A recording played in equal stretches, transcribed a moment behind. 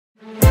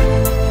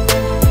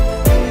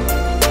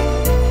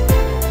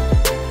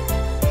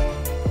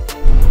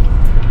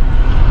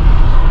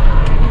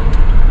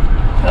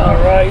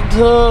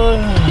What's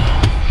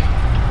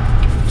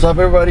up,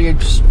 everybody?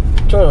 Just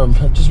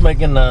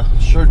making a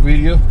short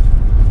video.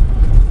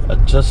 I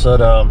just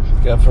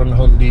got from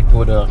Home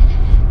Depot.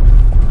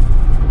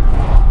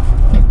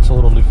 I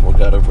totally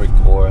forgot to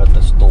record at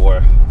the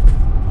store.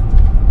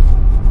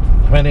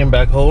 I'm heading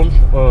back home.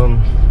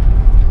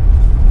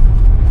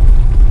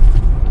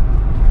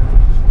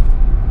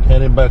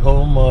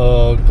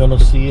 Gonna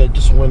see. I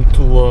just went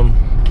to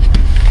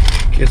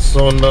get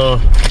some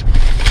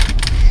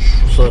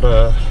sort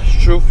of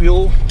Stihl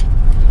fuel.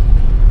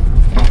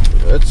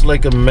 It's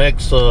like a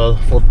mix for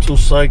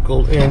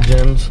 2-cycle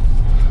engines.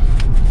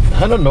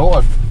 I don't know.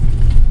 I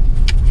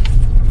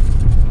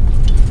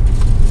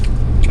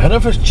don't know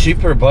if it's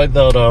cheaper by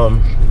the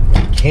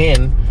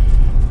can,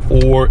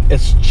 or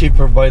it's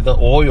cheaper by the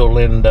oil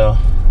and the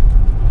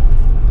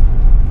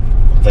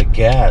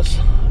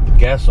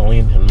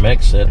gasoline, and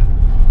mix it.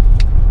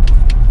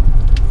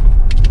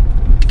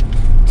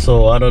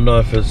 So I don't know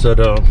if it's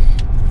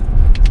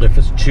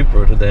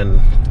cheaper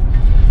than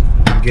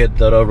get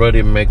that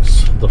already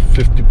mix, the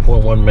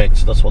 50.1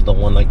 mix. That's what the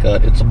one I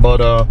got. It's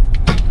about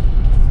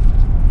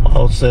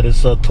I'll say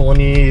it's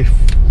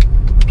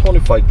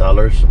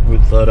 $25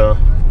 with that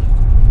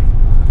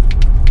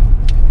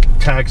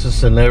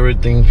taxes and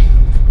everything.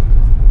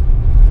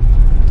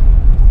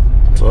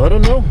 So I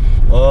don't know.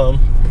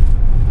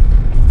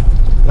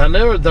 I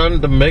never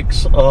done the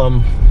mix. I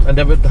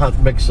never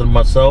had mixed it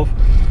myself.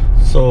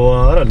 So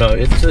I don't know.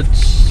 It's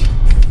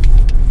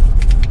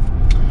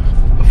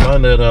I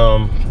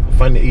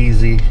find it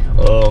easy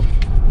to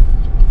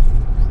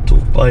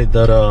buy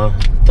that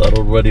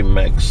already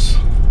mix.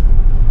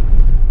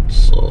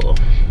 So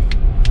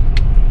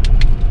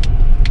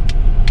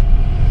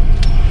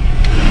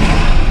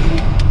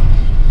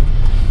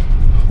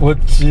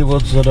let's see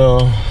what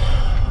the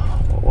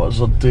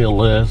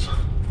deal is.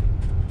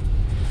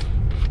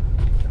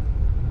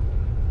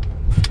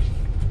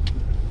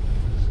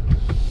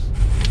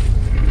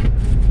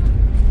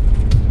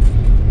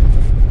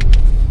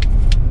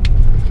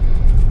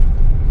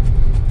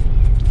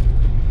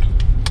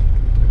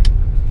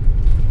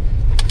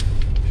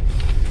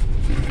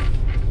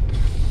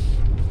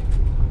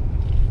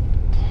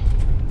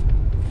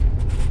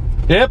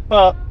 Yep.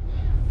 Oh,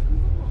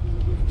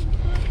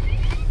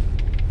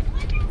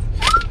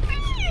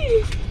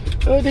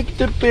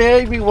 the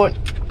baby one.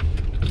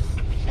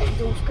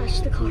 Don't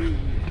scratch the car.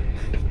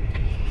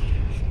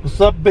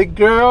 What's up, big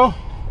girl?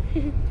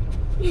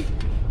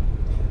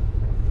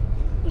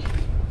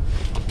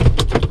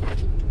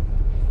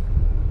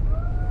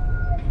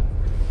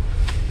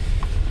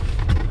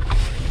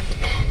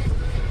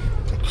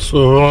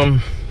 So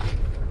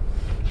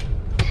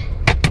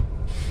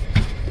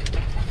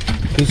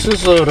this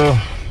is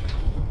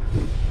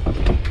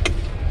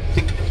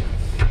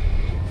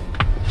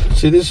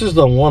see, this is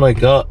the one I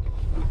got.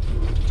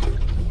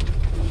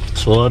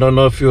 So I don't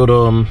know if you'd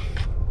like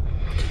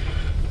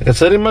I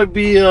said, it might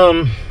be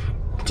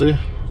see,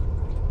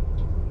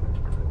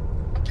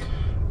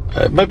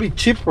 it might be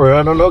cheaper.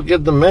 I don't know,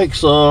 get the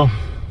mix. But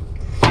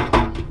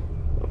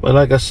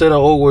like I said, I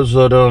always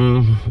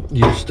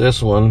use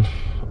this one.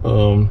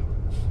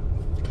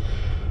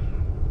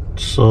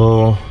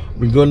 So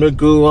we're gonna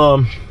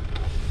go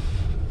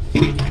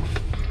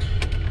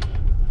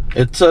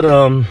it's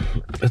a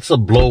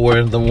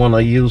blower, the one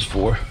I use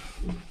for.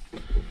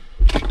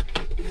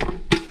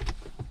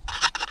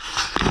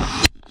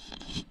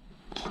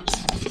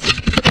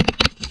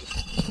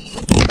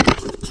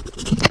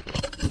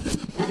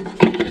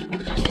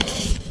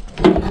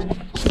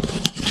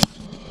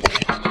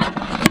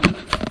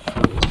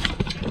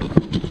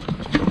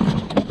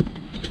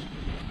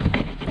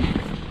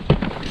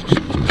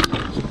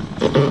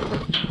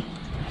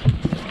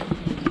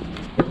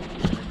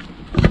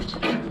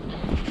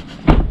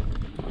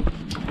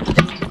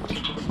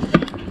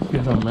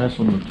 Get a mess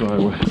on the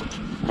driveway.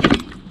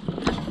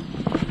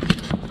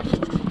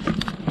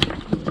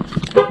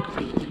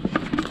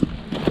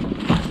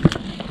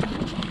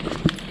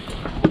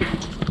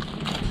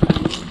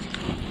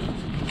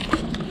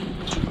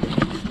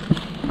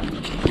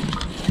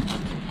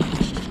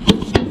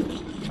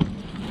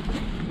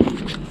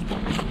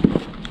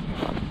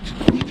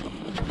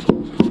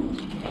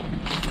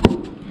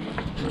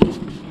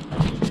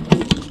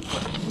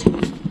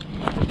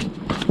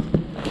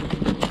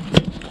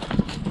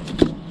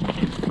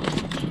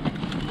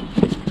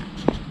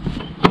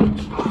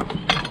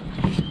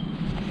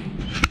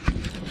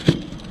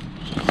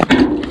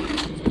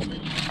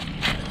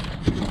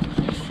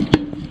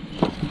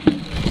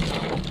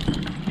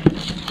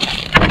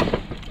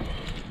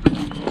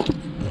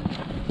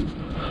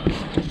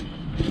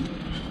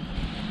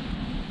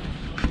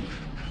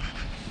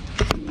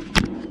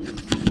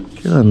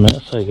 Look at the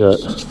mess I got.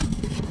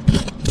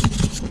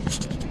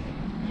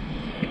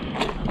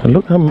 And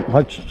look how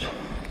much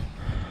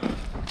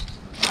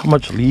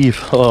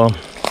leaf.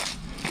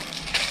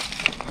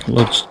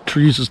 Looks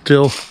trees are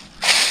still.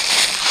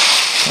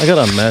 I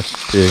got a mess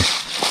today.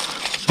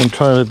 So I'm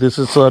trying to. This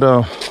is what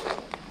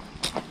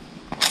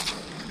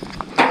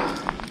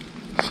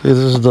see, this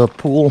is the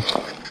pool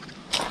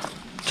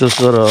just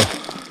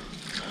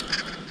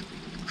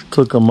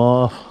took them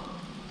off,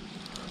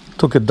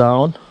 took it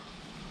down.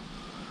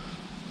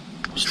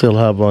 Still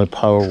have my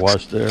power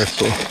wash there,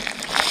 so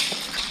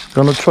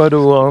gonna try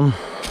to what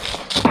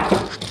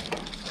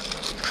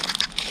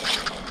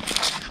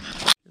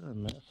a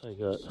mess I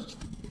got.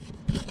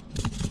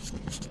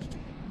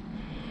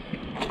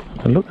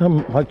 And look how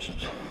much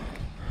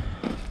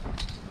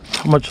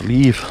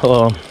leaf.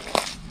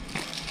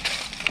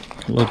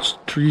 Looks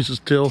trees is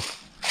still.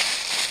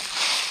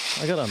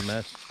 I got a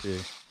mess today.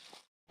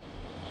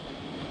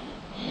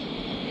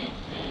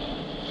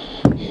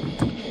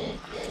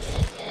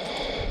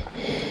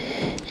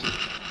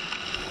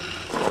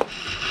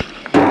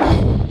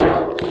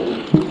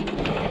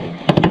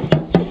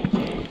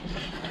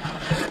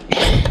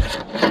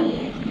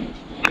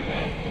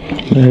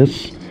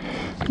 Let's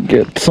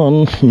get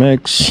some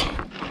mix.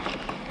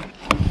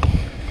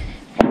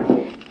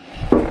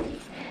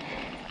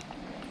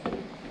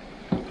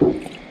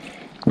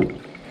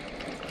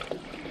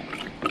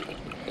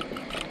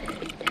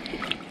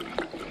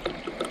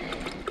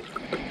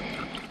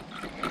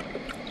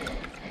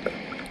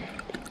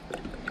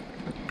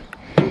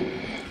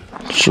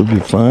 Should be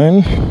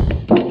fine.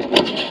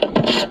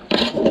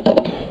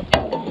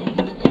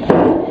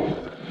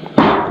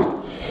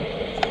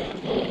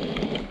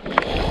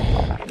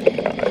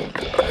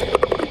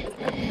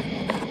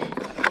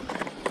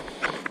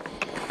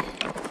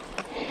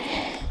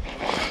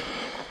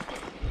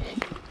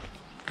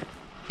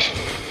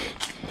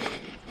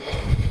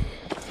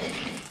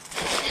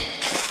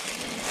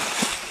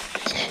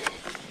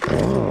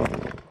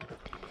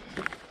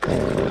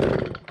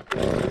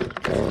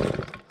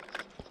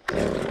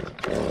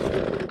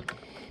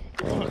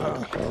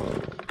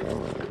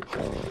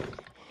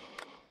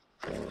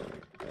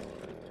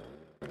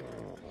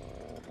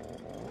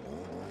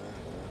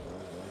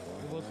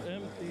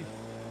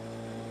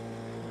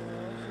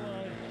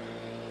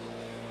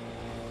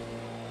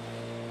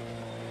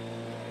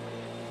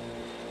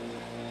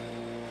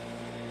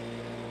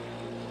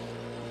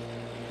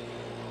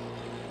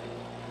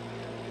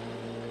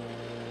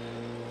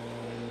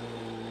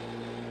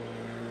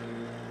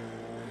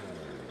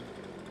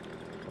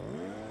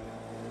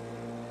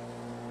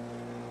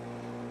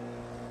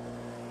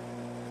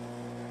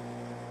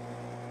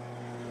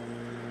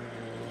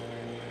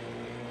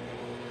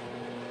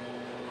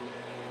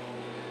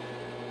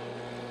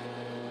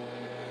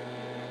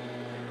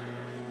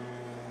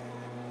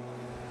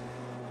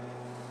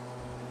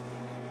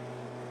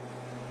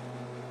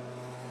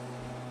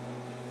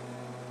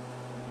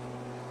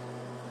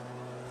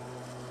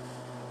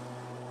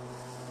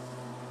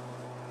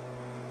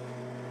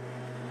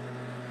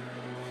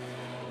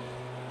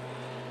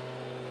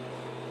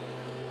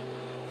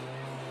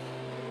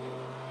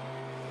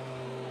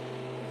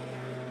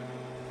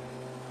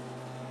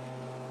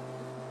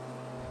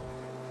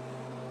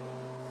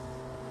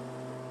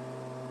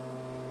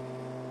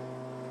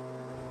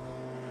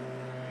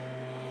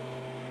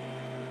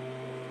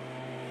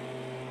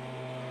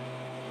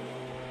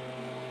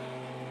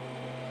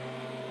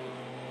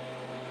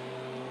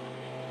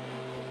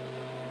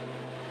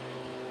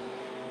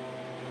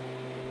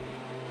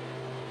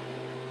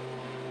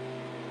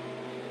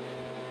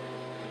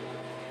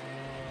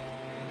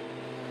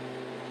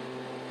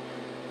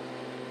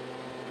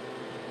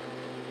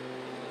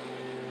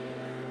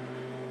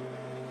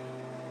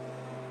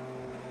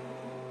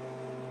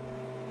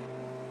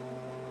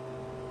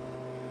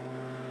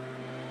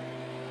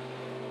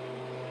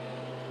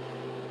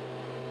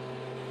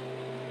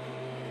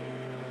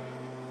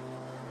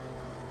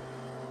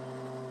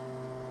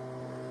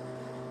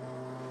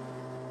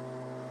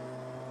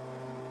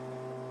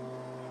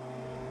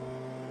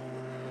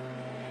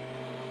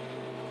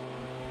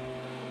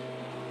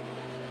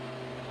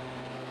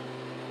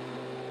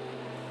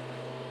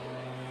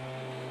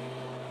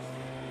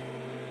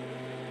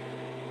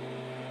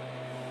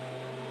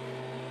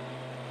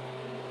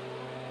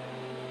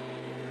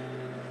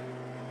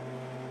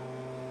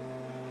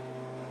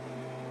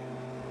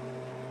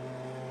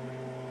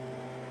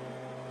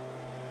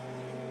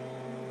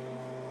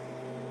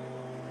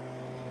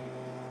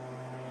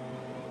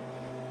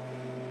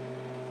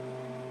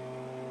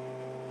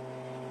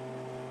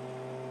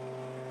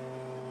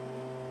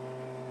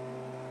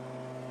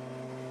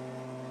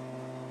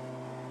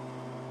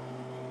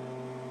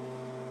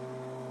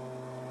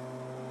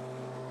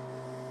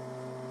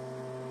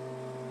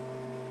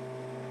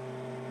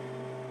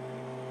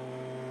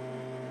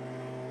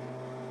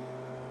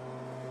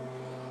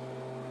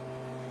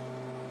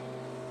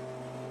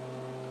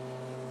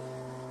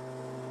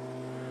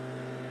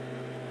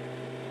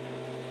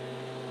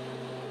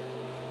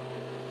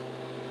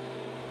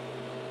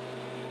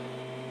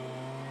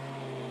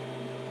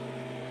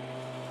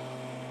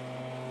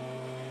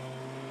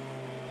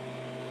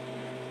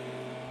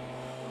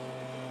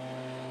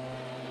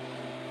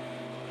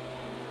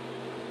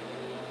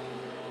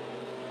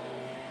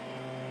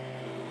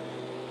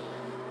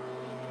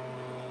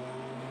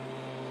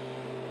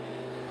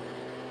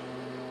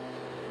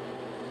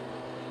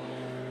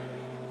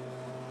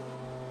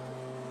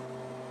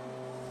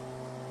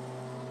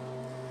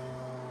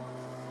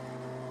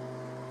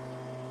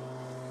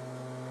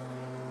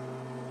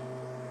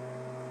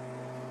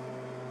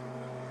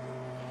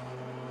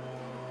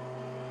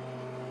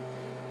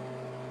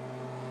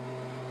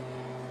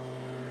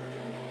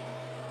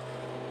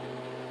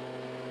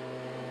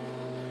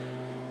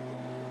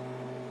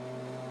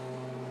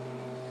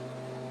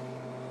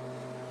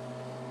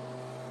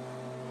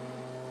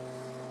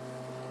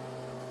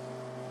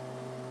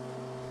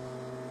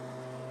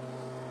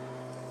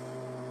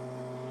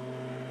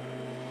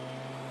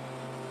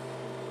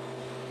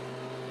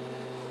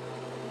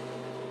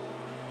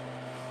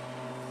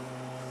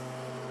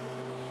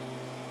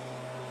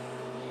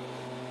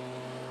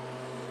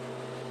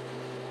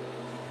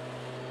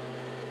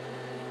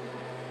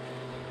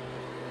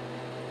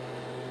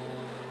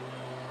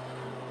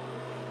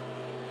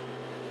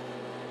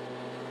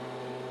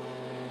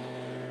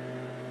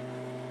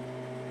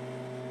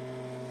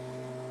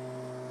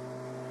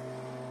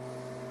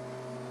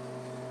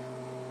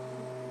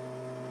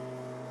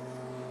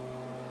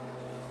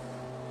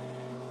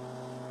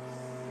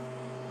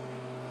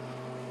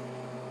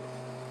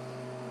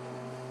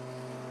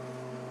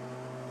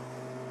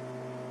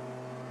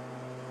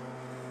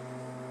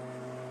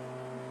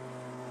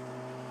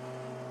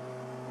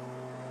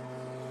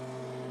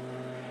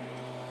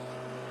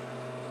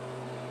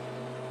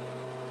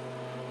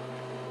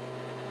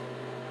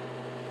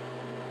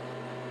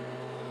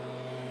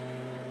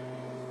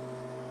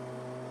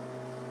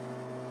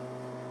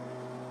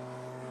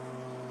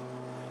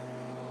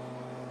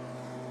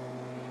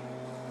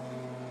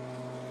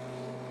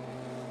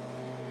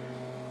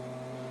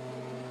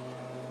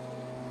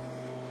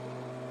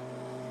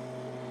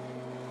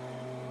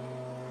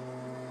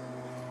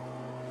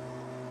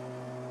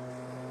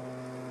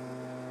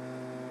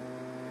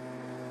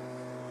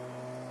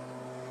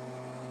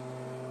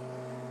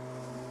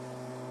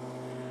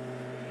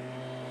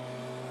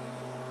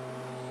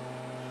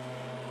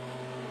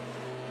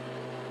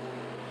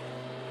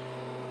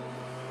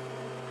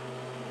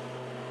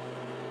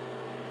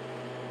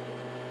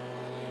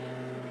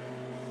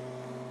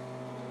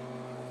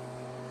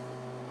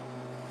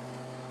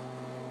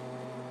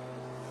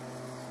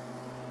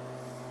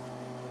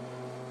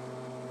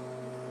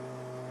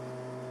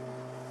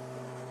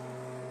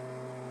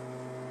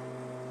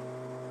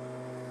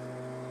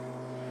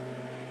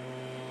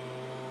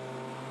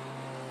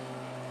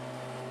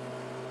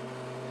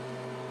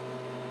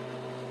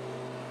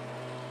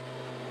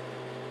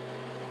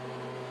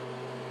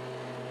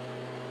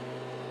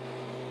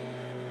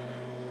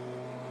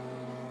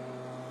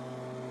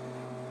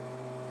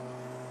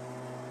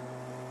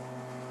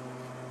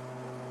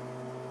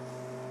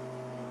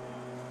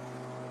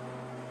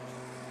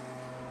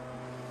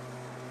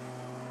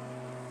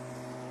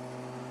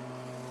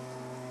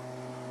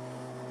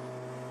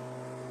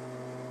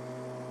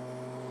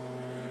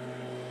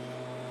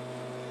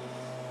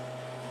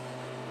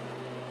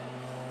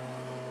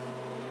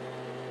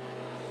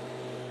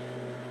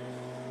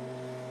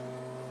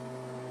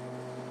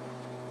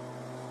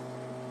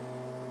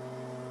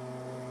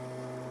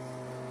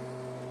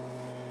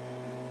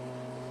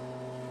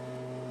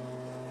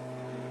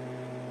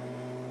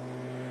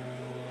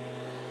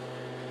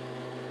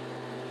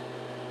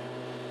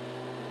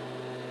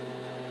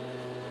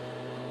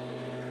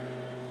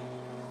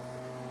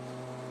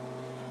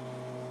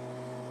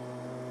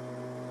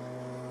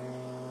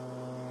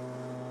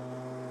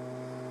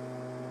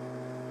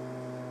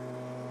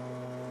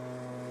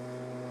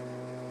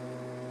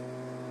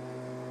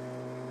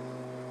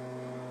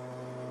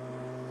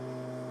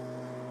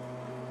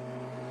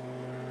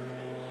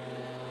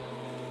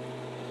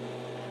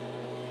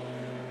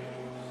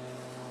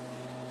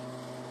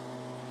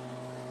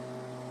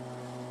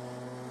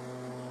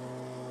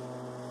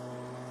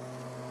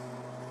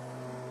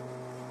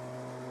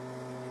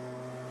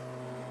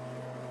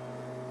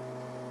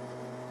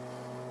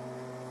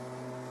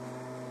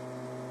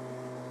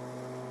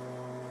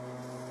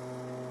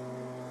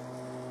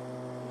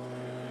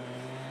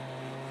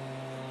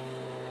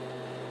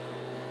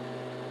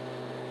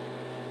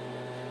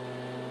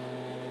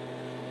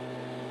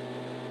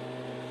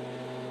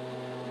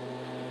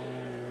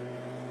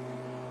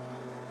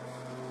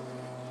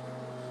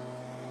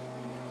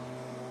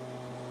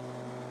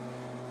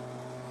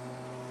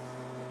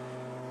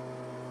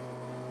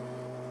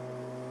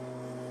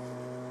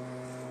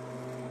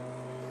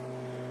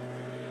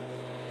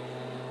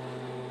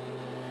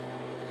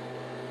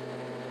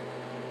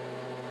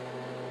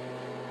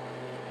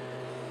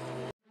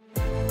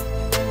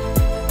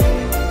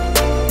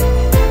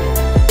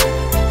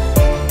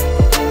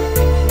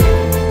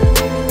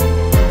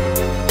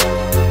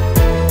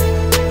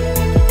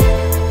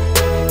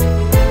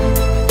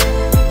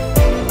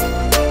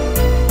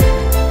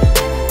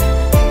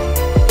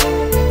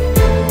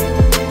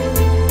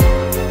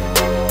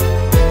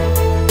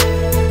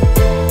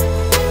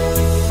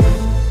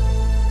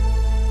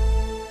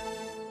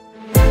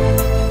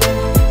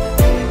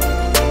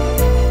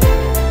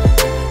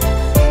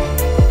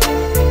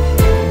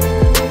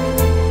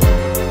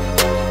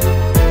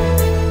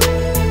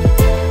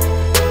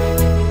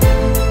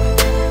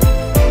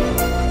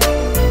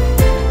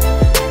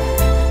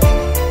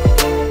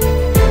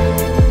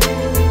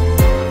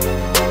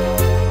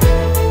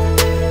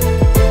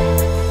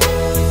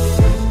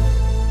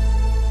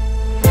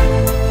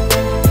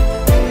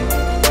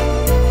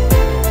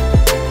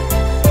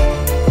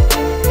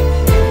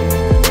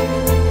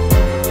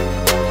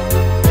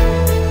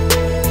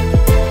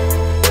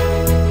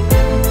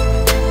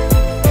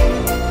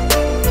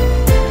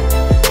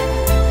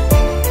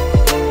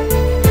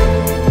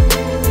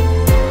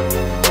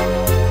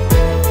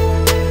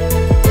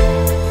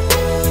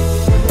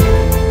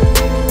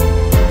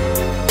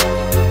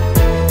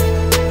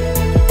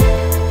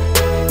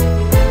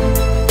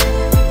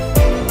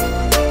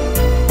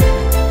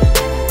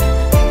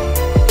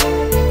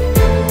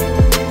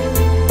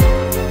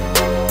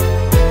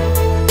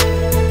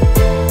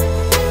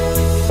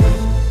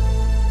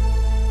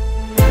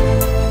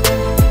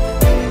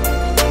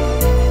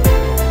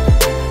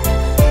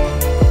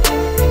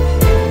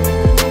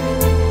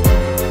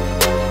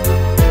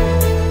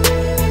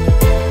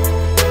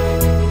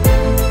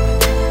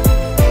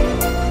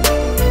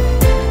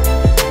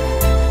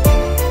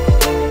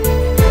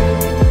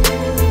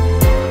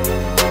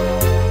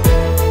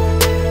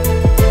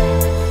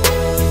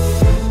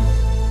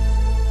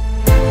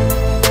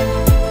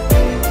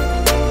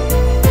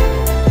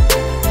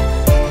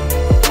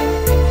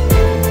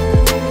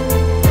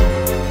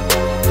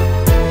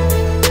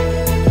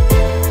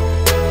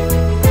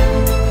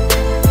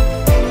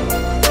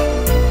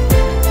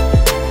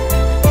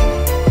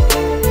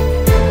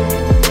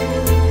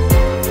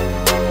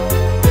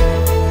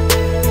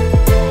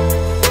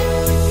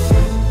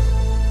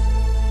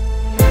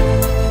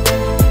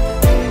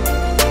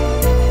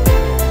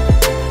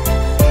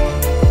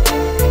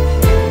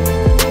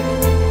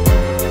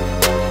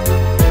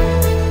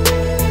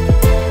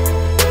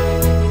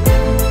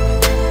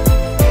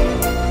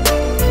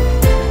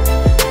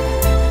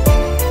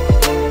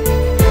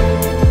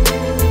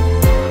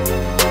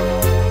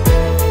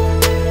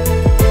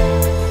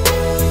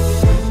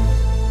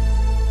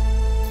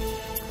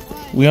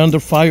 we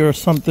under fire or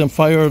something.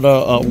 Fire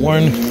the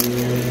warning.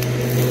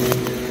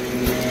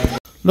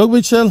 Look,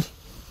 Michelle.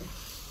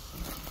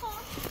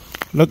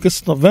 Look,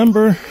 it's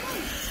November,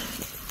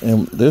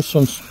 and this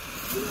one's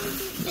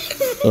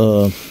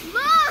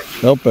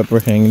bell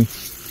pepper hanging.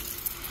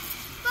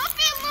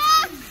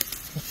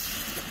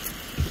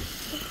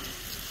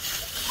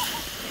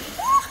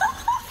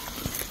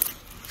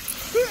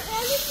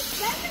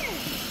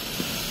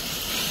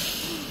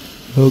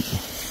 Look,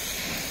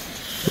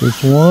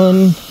 there's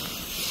one.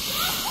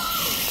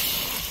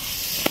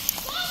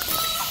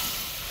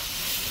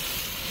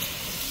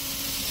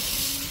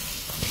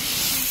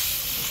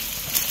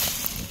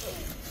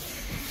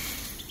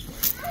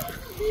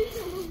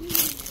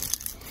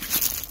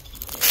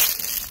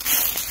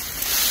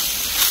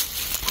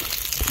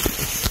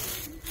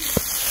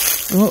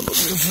 Oh, look,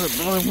 there's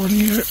another one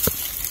here. I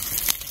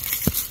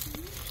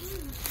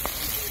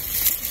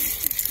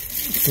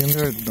think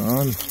they're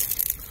done.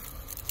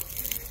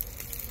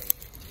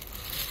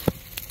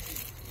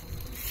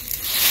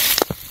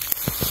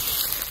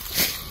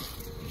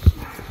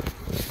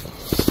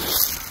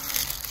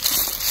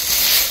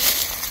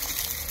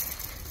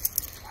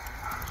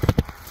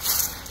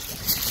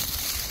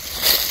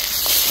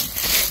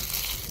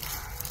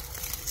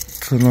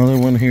 There's another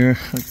one here.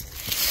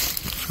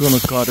 I'm gonna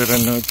cut it. I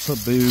know it's a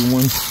baby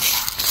one.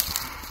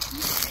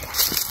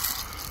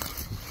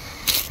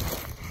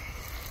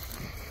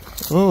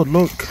 Oh,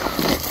 look.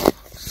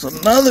 There's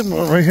another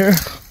one right here.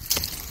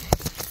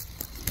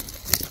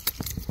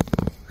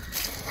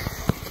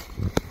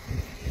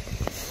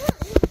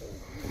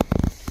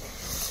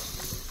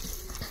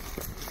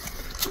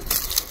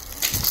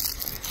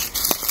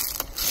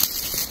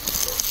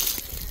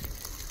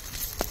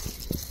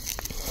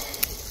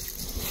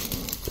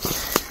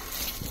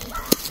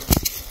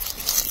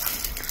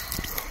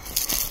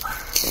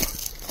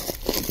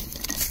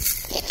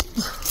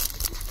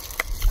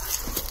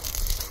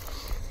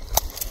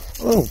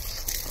 Oh,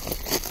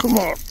 come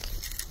on.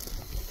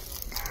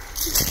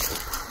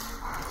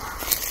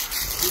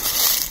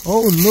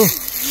 Oh, look.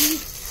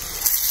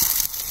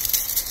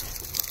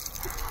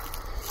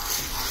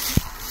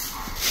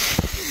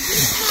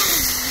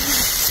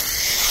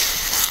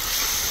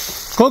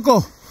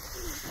 Coco.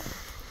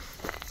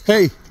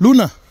 Hey,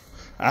 Luna.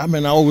 I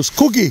mean, I was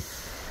Cookie.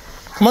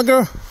 Come on,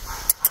 girl.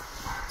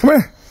 Come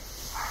here.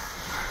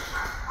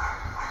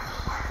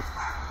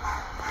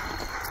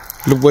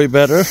 Look way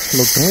better.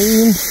 Look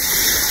clean.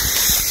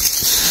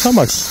 How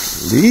much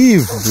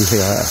leaves do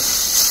they have?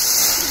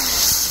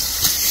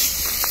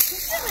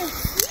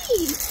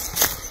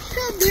 Look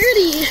how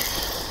dirty.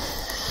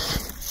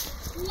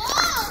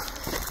 Wow.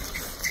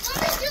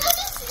 Mommy, you want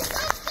to see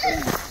something?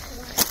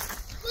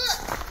 Look,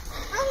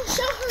 I will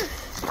show her.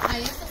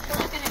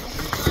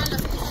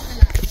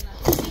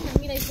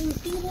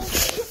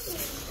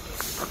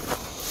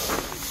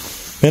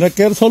 Mira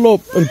que es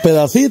solo el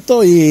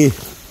pedacito y...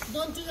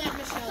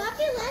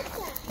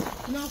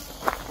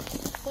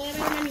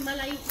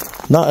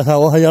 No, esa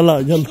hoja ya la...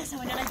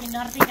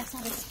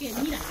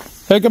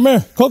 Hey, come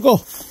here,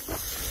 Coco.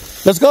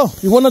 Let's go.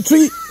 You want a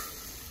treat?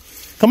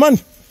 Come on.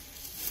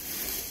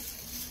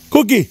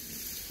 Cookie.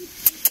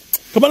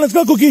 Come on, let's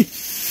go, Cookie.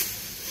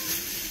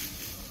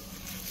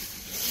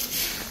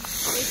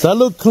 That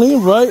look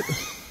clean, right?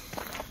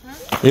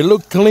 It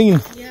look clean.